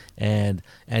underground, and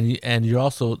you're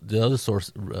also the other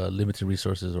source, limited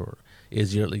resources,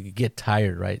 is you get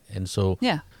tired, right? And so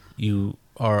you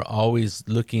are always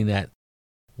looking at,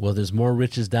 well, there's more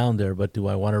riches down there, but do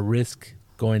I want to risk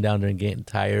going down there and getting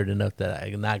tired enough that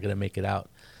I'm not going to make it out?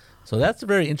 So that's a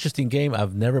very interesting game.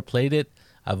 I've never played it.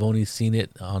 I've only seen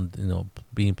it on,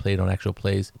 being played on actual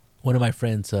plays. One of my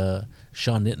friends,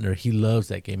 Sean Nittner, he loves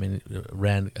that game and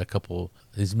ran a couple.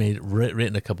 He's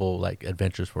written a couple like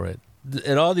adventures for it.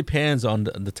 It all depends on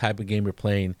the type of game you're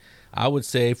playing. I would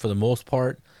say for the most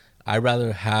part, I'd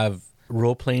rather have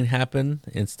role playing happen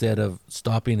instead of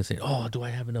stopping and saying, "Oh, do I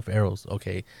have enough arrows?"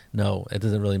 Okay, no, it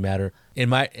doesn't really matter in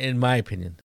my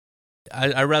opinion.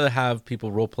 I'd rather have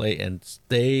people role play and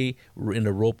stay in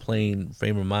a role playing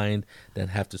frame of mind than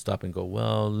have to stop and go,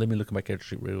 well, let me look at my character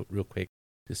sheet real quick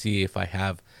to see if I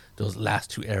have those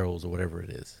last 2 arrows or whatever it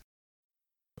is,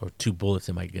 or 2 bullets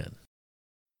in my gun.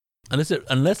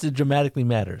 Unless it dramatically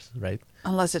matters, right?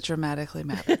 Unless it dramatically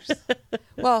matters.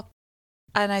 Well,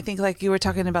 and I think like you were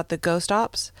talking about the ghost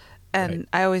ops, and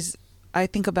right. I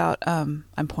think about I'm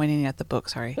pointing at the book,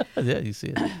 sorry. Yeah, you see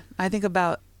it. I think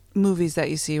about movies that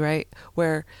you see, right,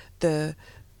 where the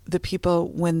people,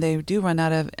 when they do run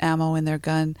out of ammo in their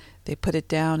gun, they put it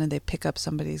down and they pick up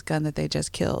somebody's gun that they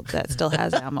just killed that still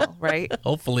has ammo, right?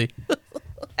 Hopefully.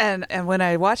 And when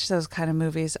I watch those kind of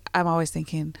movies, I'm always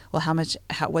thinking, well,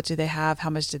 what do they have? How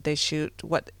much did they shoot?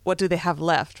 What do they have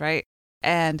left, right?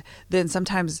 And then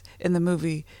sometimes in the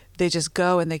movie, they just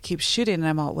go and they keep shooting, and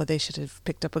I'm all, well, they should have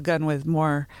picked up a gun with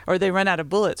more, or they run out of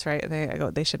bullets, right? And I go,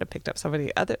 they should have picked up some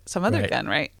other right. gun,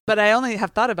 right? But I only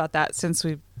have thought about that since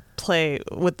we play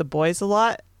with the boys a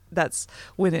lot. That's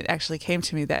when it actually came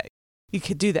to me that you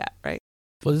could do that, right?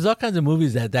 Well, there's all kinds of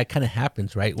movies that kind of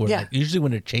happens, right? Where like, usually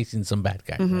when they're chasing some bad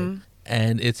guy, right?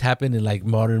 And it's happened in like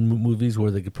modern movies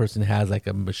where the person has like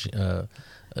a machine.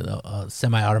 A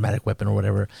semi-automatic weapon or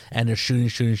whatever, and they're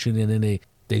shooting, and then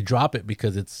they drop it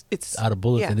because it's out of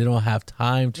bullets, and they don't have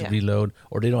time to reload,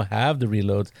 or they don't have the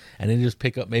reloads, and they just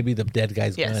pick up maybe the dead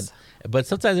guy's gun. But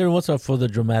sometimes every once in a while for the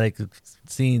dramatic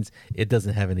scenes, it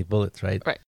doesn't have any bullets, right?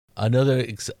 Right. Another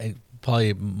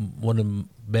probably one of the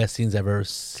best scenes I've ever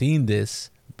seen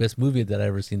best movie that I've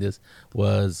ever seen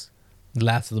was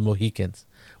Last of the Mohicans.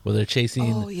 Where they're chasing,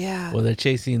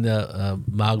 the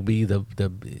Mowgli, the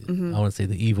I want to say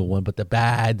the evil one, but the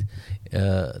bad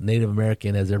Native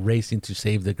American, as they're racing to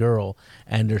save the girl,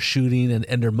 and they're shooting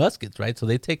and they're muskets, right? So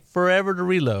they take forever to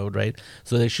reload, right?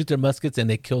 So they shoot their muskets and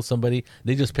they kill somebody.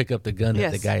 They just pick up the gun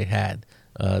that the guy had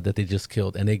that they just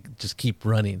killed, and they just keep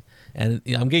running. And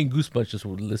I'm getting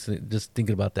goosebumps just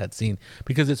thinking about that scene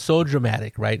because it's so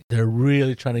dramatic, right? They're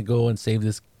really trying to go and save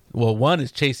this. Well, one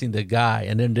is chasing the guy,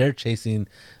 and then they're chasing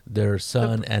their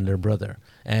son and their brother.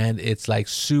 And it's like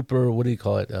super, what do you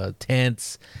call it,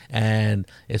 tense, and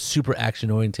it's super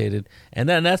action-orientated. And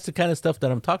then that's the kind of stuff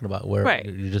that I'm talking about, where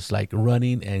you're just like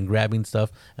running and grabbing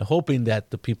stuff and hoping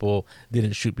that the people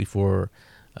didn't shoot before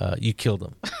you killed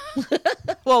them.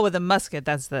 Well, with a musket,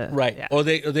 that's the... Right. Yeah. Or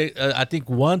they I think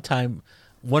one time...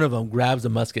 one of them grabs a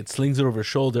musket, slings it over his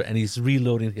shoulder, and he's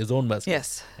reloading his own musket.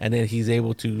 Yes. And then he's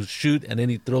able to shoot, and then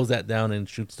he throws that down and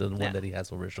shoots the one that he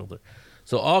has over his shoulder.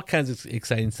 So all kinds of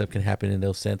exciting stuff can happen in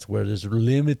those sense where there's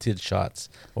limited shots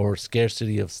or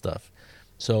scarcity of stuff.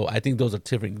 So I think those are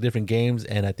different games,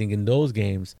 and I think in those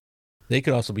games, They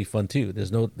could also be fun too.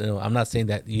 There's I'm not saying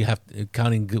that you have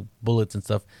counting bullets and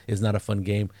stuff is not a fun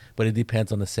game, but it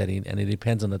depends on the setting and it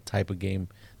depends on the type of game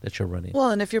that you're running.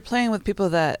 Well, and if you're playing with people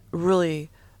that really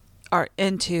are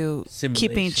into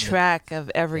keeping track of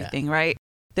everything, right?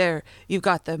 You've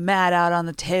got the mat out on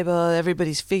the table,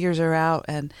 everybody's figures are out,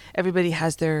 and everybody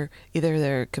has either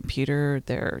their computer,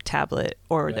 their tablet,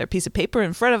 or their piece of paper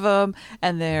in front of them,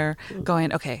 and they're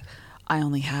going, okay, I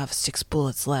only have 6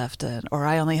 bullets left, or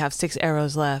I only have 6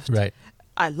 arrows left. Right.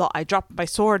 I dropped my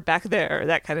sword back there,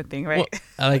 that kind of thing, right?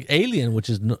 Well, like Alien, which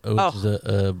is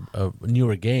a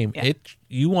newer game,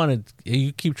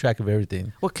 you keep track of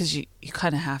everything. Well, because you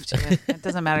kind of have to. It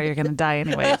doesn't matter; you're going to die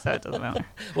anyway, so it doesn't matter.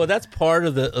 Well, that's part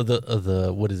of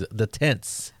the what is it? The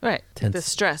tense. Right. The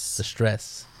stress. The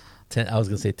stress. I was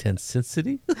going to say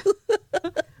tensity.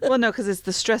 Well, no, because it's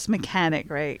the stress mechanic,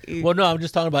 right? Well, no, I'm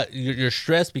just talking about your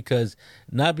stress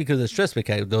not because of the stress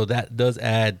mechanic, though that does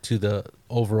add to the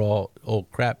overall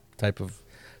crap type of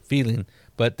feeling,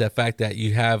 but the fact that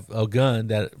you have a gun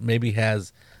that maybe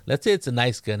has, let's say it's a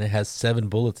nice gun, it has 7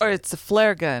 bullets. Or it's a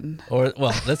flare gun. Or,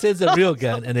 well, let's say it's a real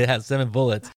gun and it has 7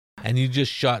 bullets, and you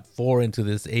just shot 4 into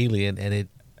this alien and it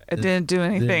didn't do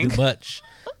anything. Didn't do much.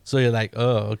 So you're like,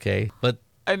 oh, okay. But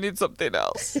I need something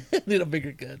else. I need a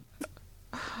bigger gun.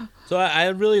 So I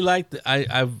really like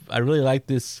I really like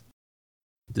this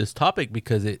topic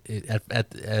because it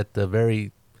at the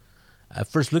very at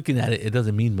first looking at it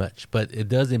doesn't mean much, but it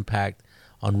does impact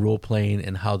on role playing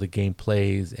and how the game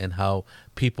plays and how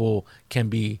people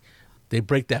they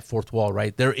break that fourth wall,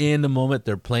 right? They're in the moment,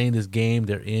 they're playing this game,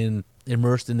 they're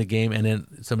immersed in the game, and then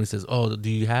somebody says, "Oh, do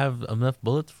you have enough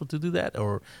bullets to do that,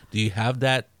 or do you have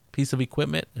that piece of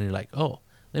equipment?" And you're like, "Oh,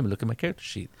 let me look at my character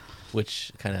sheet,"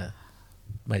 which kind of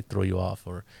might throw you off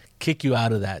or kick you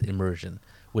out of that immersion,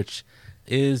 which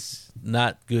is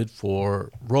not good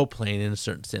for role playing in a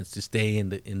certain sense, to stay in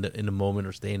the moment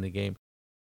or stay in the game.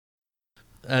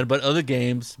 But other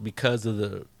games, because of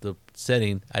the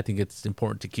setting, I think it's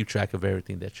important to keep track of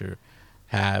everything that you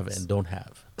have and don't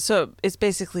have. So it's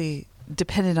basically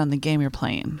dependent on the game you're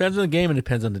playing. Depends on the game and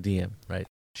depends on the DM, right?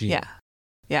 GM.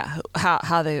 Yeah.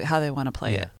 How they want to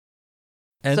play it.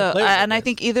 And I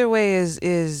think either way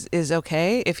is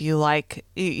okay if you like,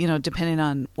 depending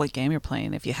on what game you're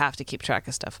playing. If you have to keep track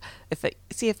of stuff,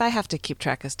 if I have to keep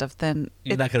track of stuff, then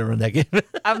you're not gonna run that game.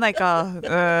 I'm like,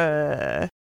 how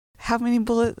many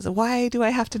bullets? Why do I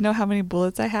have to know how many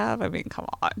bullets I have? I mean, come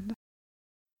on.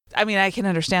 I mean, I can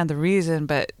understand the reason,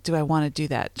 but do I want to do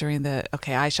that during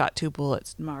I shot 2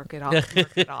 bullets, mark it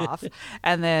off,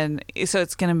 and then so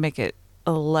it's gonna make it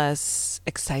less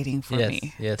exciting for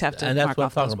me to have to mark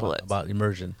off those bullets. About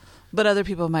immersion. But other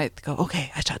people might go,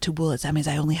 okay, I shot 2 bullets. That means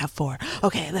I only have 4.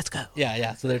 Okay, let's go.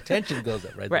 Yeah. So their tension goes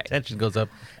up, right? Right. Their tension goes up,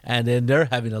 and then they're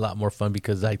having a lot more fun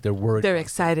because like they're worried. They're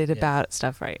excited about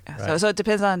stuff, right? So it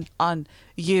depends on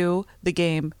you, the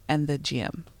game, and the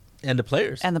GM. And the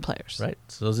players. Right.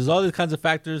 So there's all these kinds of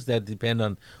factors that depend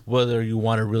on whether you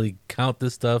want to really count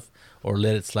this stuff or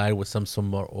let it slide with some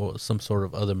sort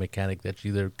of other mechanic that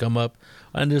you either come up.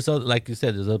 And there's other, like you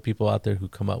said, there's other people out there who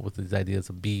come up with these ideas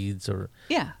of beads or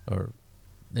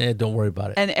don't worry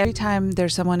about it. And every time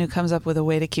there's someone who comes up with a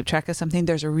way to keep track of something,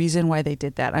 there's a reason why they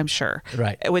did that, I'm sure.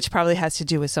 Right. Which probably has to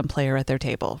do with some player at their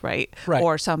table, right? Right.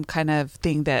 Or some kind of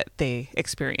thing that they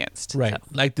experienced. Right. So.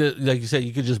 Like you said,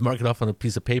 you could just mark it off on a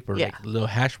piece of paper, like little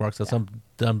hash marks. So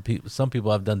some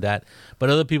people have done that, but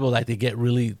other people they get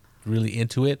really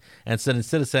into it, and so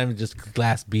instead of having just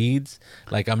glass beads,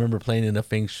 like I remember playing in a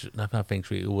not Feng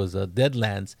Shui, it was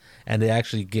Deadlands, and they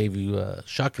actually gave you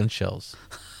shotgun shells.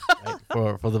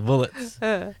 Right, for the bullets,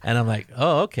 and I'm like,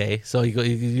 oh, okay. So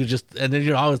you just, and then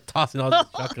you're always tossing all these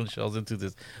shotgun shells into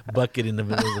this bucket in the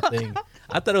middle of the thing.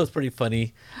 I thought it was pretty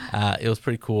funny. It was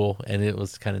pretty cool, and it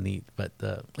was kind of neat. But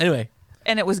anyway,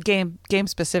 and it was game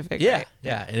specific. Yeah, right?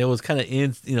 Yeah, and it was kind of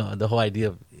in, the whole idea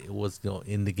of it was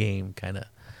in the game, kind of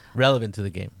relevant to the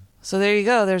game. So there you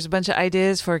go. There's a bunch of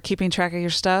ideas for keeping track of your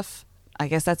stuff. I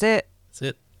guess that's it. That's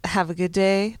it. Have a good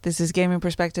day. This is Gaming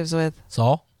Perspectives with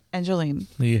Saul. Angeline.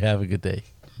 You have a good day.